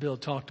Bill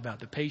talked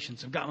about, the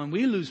patience of God. When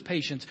we lose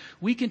patience,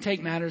 we can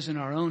take matters in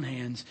our own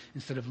hands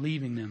instead of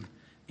leaving them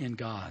in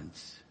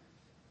God's.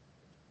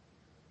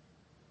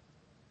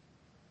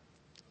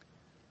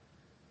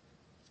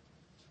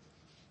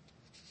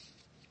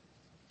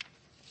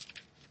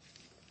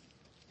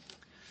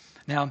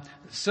 Now,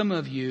 some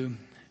of you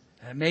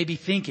may be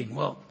thinking,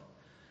 well,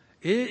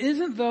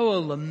 isn't though a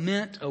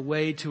lament a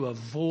way to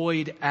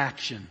avoid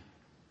action?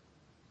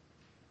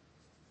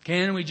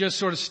 Can we just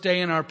sort of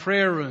stay in our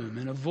prayer room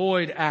and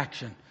avoid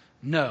action?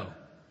 No,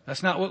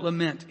 that's not what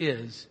lament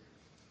is.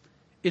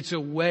 It's a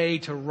way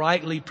to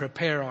rightly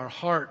prepare our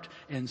heart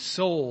and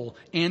soul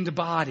and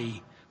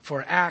body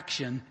for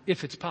action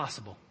if it's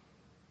possible.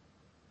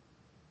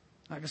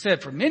 Like I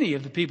said, for many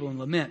of the people in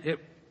lament, it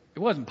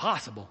wasn't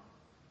possible.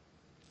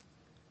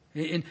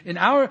 In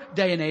our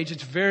day and age,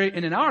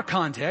 and in our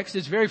context,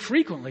 it's very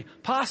frequently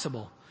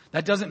possible.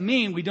 That doesn't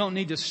mean we don't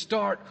need to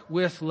start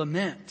with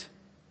lament.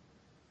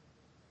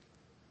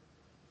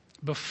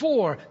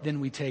 Before then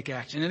we take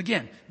action. And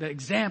again, the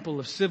example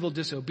of civil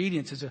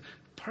disobedience is a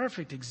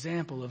perfect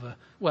example of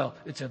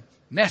it's a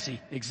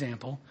messy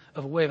example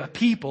of a way of a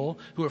people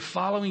who are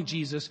following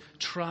Jesus,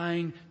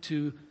 trying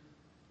to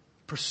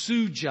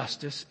pursue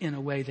justice in a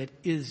way that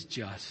is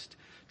just.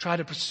 Try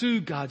to pursue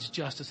God's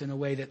justice in a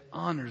way that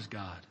honors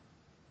God.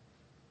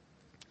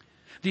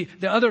 The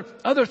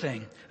other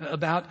thing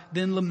about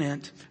then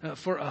lament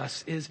for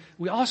us is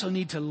we also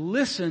need to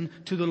listen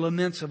to the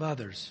laments of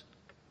others.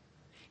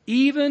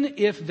 Even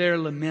if their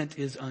lament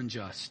is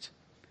unjust.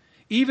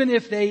 Even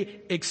if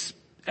they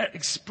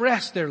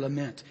express their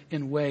lament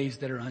in ways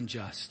that are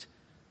unjust.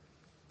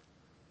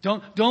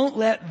 Don't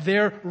let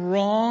their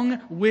wrong,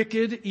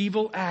 wicked,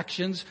 evil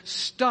actions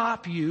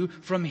stop you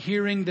from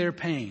hearing their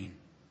pain.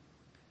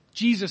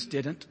 Jesus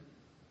didn't.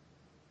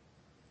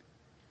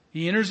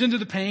 He enters into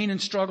the pain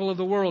and struggle of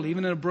the world,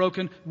 even in a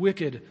broken,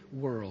 wicked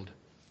world.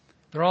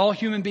 They're all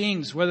human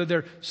beings, whether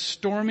they're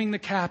storming the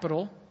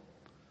Capitol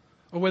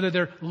or whether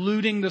they're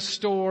looting the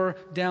store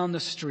down the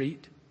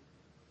street,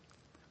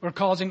 or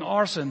causing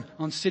arson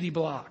on city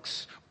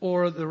blocks,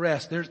 or the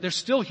rest. They're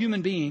still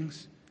human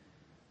beings,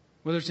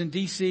 whether it's in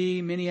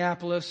D.C.,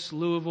 Minneapolis,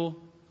 Louisville,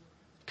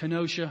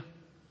 Kenosha.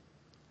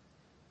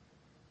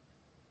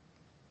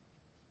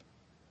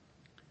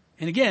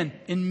 And again,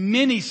 in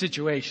many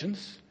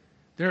situations,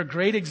 there are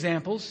great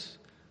examples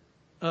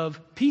of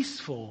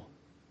peaceful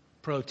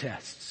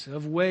protests,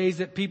 of ways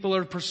that people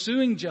are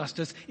pursuing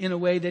justice in a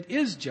way that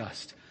is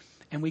just.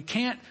 And we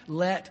can't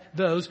let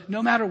those,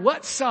 no matter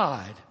what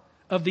side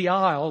of the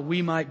aisle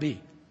we might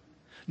be,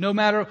 no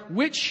matter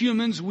which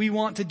humans we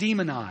want to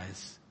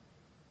demonize,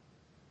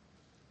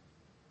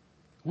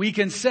 we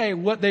can say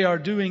what they are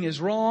doing is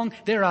wrong.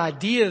 Their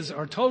ideas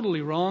are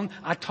totally wrong.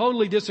 I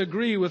totally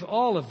disagree with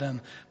all of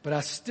them, but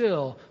I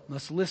still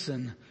must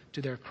listen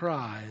to their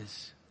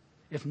cries,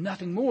 if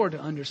nothing more to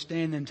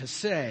understand them to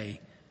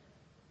say,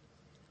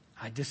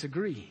 I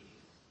disagree.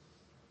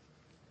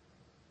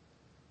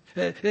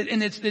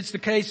 And it's the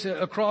case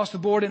across the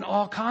board in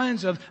all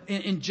kinds of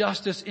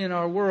injustice in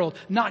our world,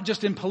 not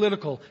just in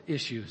political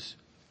issues.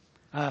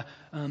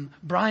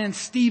 Brian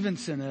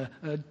Stevenson,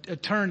 an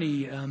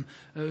attorney,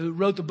 who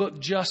wrote the book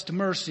Just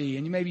Mercy,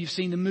 and maybe you've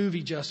seen the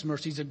movie Just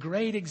Mercy. He's a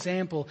great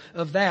example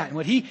of that. And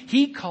what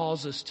he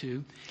calls us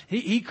to,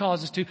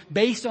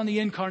 based on the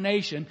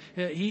incarnation,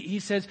 he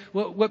says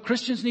what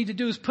Christians need to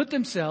do is put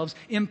themselves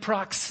in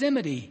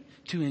proximity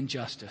to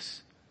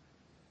injustice,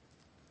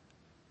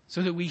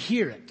 so that we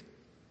hear it,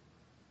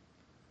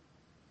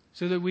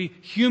 so that we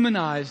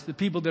humanize the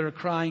people that are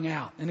crying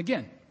out. And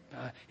again,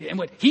 and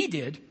what he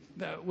did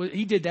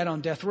that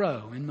on death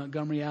row in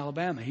Montgomery,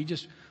 Alabama. He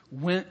just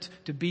went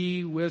to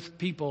be with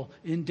people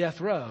in death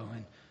row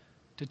and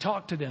to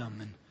talk to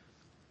them.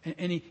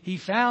 And he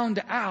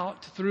found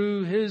out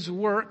through his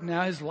work,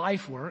 now his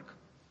life work,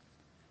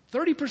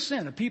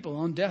 30% of people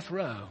on death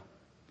row,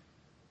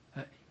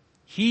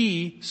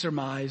 he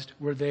surmised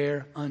were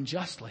there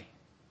unjustly.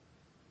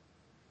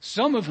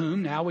 Some of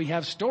whom, now we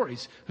have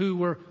stories, who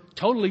were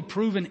totally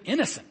proven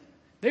innocent.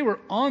 They were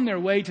on their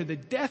way to the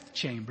death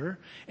chamber,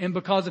 and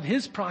because of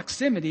his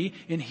proximity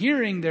and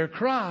hearing their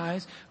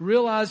cries,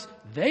 realized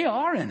they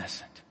are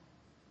innocent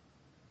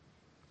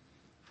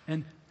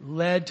and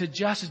led to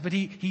justice. But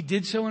he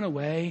did so in a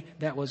way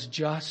that was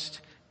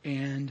just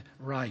and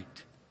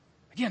right.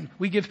 Again,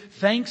 we give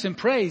thanks and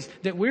praise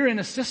that we're in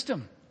a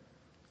system,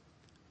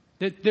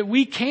 that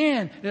we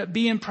can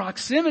be in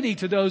proximity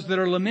to those that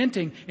are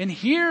lamenting and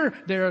hear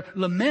their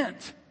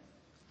lament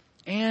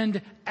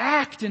and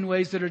act in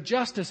ways that are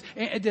just,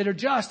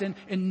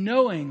 and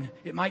knowing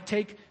it might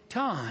take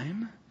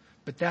time,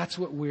 but that's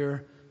what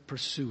we're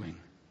pursuing.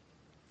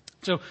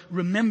 So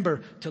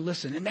remember to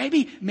listen. And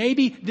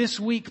maybe this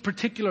week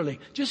particularly,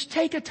 just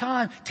take a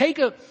time,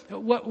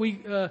 what we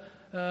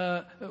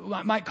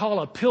might call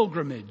a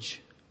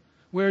pilgrimage,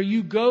 where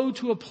you go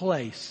to a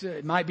place.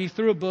 It might be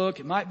through a book,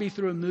 it might be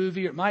through a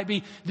movie, or it might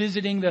be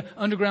visiting the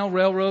Underground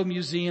Railroad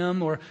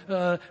Museum, or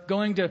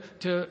going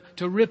to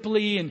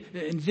Ripley and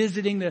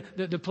visiting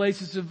the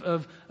places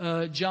of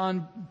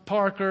John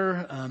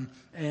Parker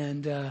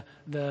and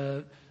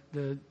the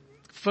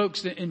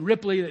folks in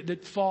Ripley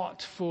that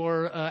fought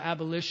for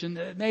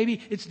abolition. Maybe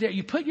it's there.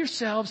 You put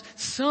yourselves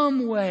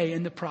some way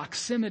in the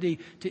proximity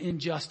to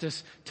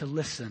injustice to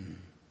listen.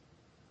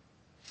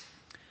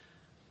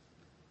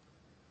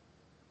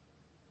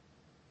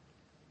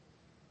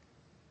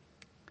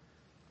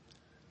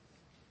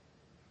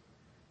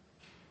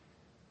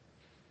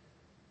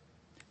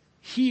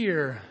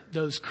 Hear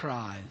those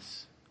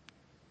cries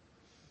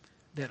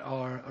that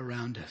are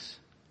around us.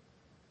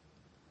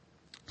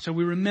 So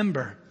we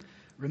remember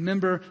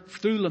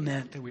through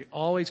lament that we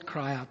always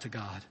cry out to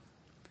God.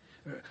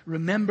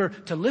 Remember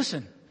to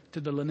listen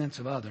to the laments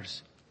of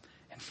others.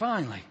 And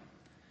finally,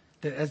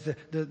 that as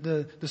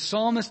the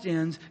psalmist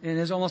ends, and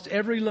as almost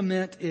every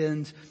lament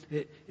ends,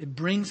 it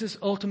brings us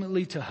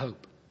ultimately to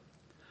hope.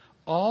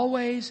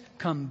 Always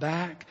come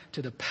back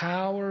to the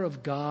power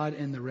of God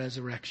in the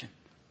resurrection.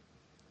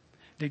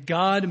 That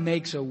God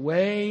makes a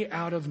way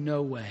out of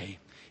no way.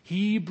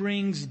 He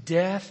brings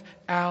death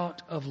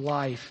out of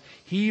life.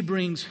 He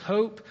brings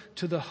hope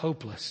to the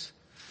hopeless.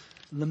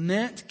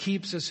 Lament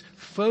keeps us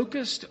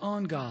focused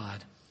on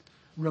God,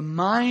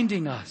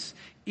 reminding us,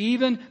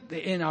 even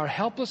in our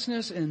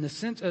helplessness and in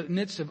the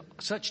midst of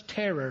such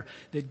terror,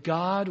 that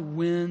God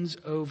wins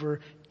over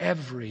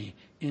every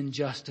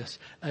injustice.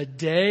 A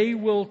day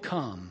will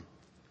come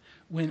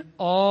when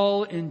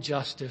all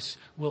injustice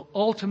will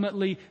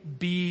ultimately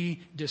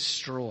be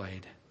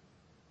destroyed,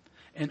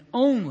 and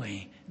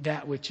only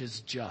that which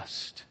is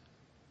just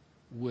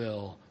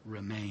will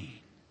remain.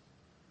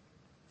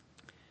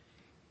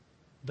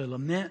 The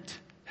lament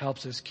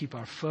helps us keep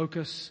our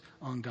focus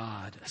on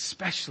God,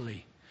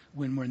 especially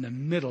when we're in the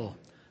middle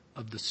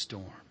of the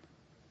storm.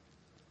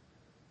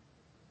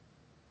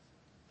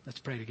 Let's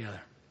pray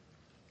together.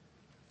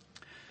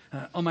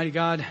 Almighty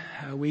God,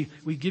 we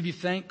give you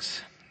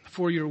thanks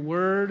for your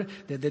word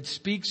that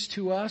speaks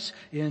to us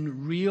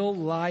in real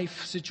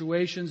life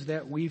situations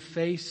that we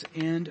face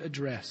and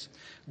address.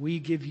 We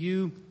give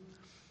you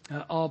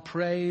all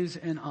praise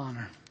and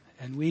honor.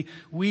 And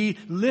we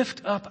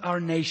lift up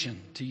our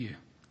nation to you.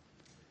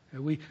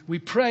 We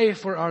pray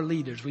for our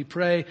leaders. We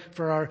pray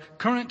for our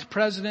current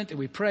president, and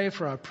we pray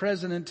for our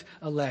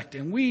president-elect.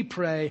 And we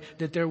pray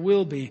that there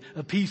will be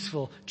a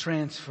peaceful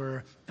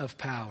transfer of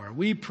power.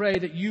 We pray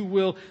that you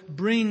will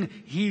bring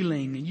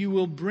healing, and you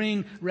will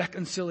bring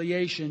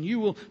reconciliation. You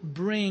will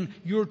bring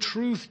your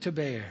truth to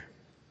bear.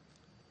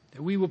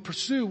 That we will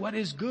pursue what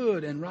is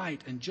good and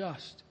right and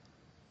just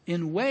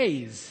in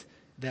ways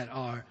that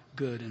are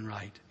good and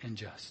right and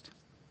just.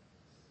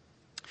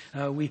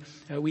 We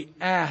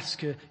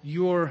ask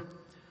your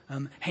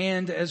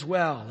hand as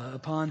well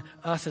upon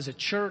us as a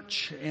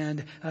church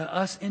and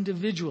us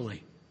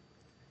individually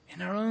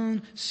in our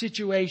own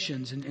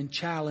situations and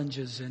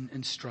challenges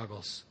and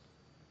struggles.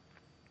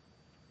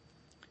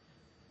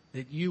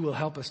 That you will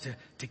help us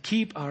to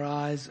keep our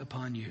eyes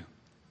upon you.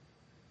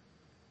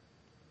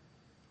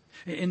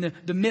 In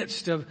the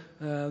midst of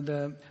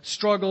the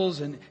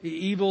struggles and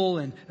evil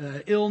and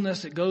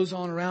illness that goes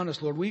on around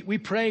us, Lord, we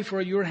pray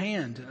for your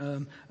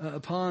hand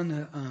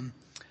upon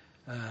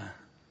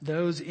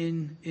those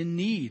in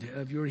need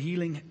of your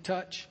healing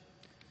touch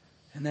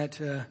and that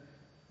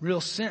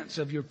real sense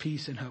of your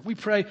peace and hope. We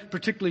pray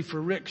particularly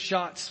for Rick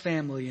Schott's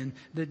family and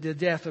the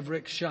death of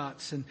Rick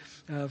Schatz, and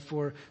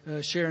for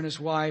Sharon, his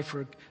wife,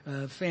 for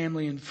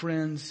family and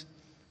friends.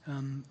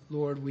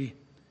 Lord, we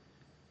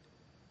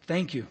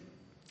thank you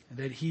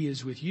that he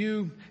is with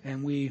you,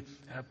 and we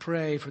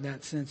pray for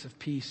that sense of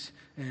peace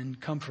and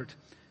comfort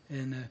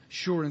and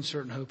sure and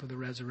certain hope of the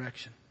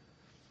resurrection.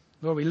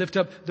 Lord, we lift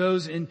up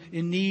those in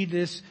need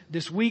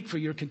this week for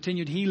your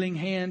continued healing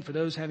hand, for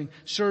those having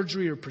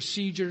surgery or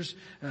procedures.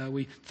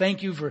 We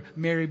thank you for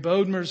Mary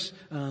Bodmer's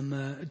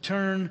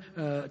turn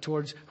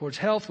towards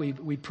health.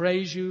 We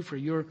praise you for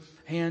your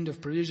hand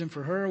of provision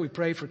for her. We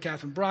pray for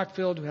Catherine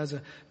Brockfield, who has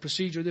a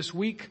procedure this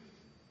week.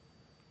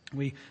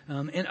 We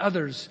and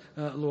others,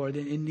 Lord,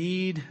 in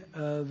need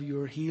of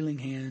your healing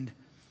hand,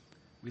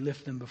 we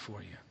lift them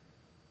before you.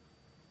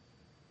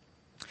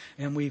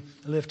 And we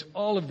lift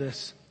all of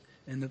this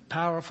in the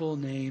powerful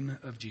name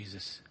of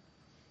Jesus.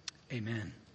 Amen.